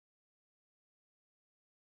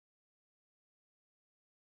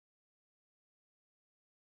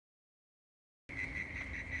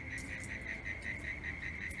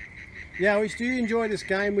Yowies, do you enjoy this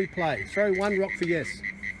game we play? Throw one rock for yes.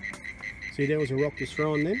 See, there was a rock just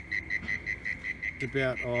thrown then. It's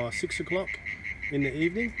about 6 o'clock in the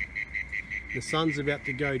evening. The sun's about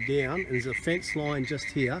to go down and there's a fence line just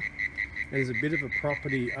here. And there's a bit of a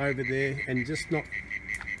property over there and just not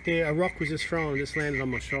there. A rock was just thrown and just landed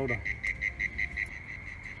on my shoulder.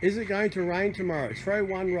 Is it going to rain tomorrow? Throw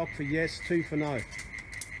one rock for yes, two for no.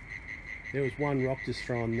 There was one rock just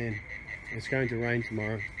thrown then. It's going to rain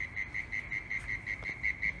tomorrow.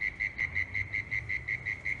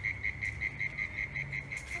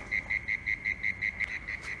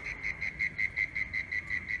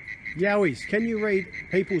 Yowies, can you read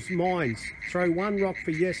people's minds? Throw one rock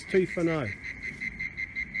for yes, two for no.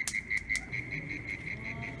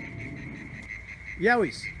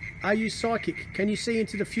 Yowies, are you psychic? Can you see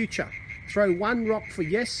into the future? Throw one rock for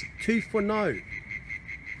yes, two for no.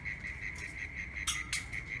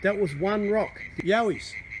 That was one rock.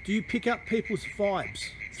 Yowies, do you pick up people's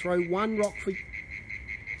vibes? Throw one rock for...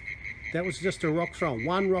 That was just a rock thrown.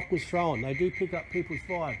 One rock was thrown. They do pick up people's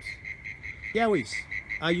vibes. Yowies,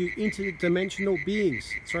 are you interdimensional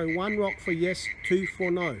beings? Throw one rock for yes, two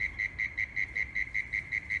for no.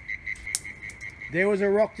 There was a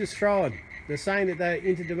rock just thrown. They're saying that they're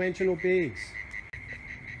interdimensional beings.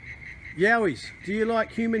 Yowies, do you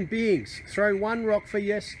like human beings? Throw one rock for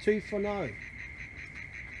yes, two for no.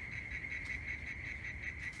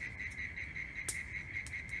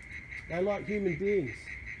 They like human beings.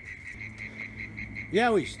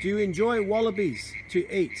 Yowies, do you enjoy wallabies to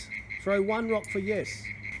eat? Throw one rock for yes.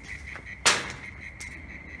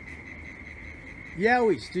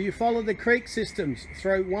 Yowies, do you follow the creek systems?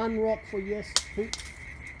 Throw one rock for yes, two.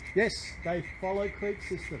 Yes, they follow creek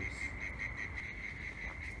systems.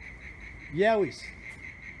 Yowies,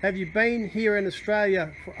 have you been here in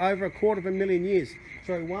Australia for over 250,000 years?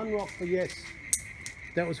 Throw one rock for yes.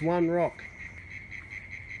 That was one rock.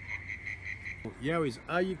 Yowies,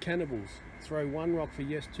 are you cannibals? Throw one rock for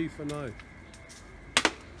yes, two for no.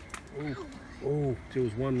 Oh, there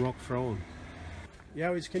was one rock thrown.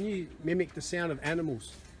 Yowies, can you mimic the sound of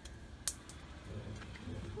animals?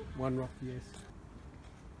 One rock for yes.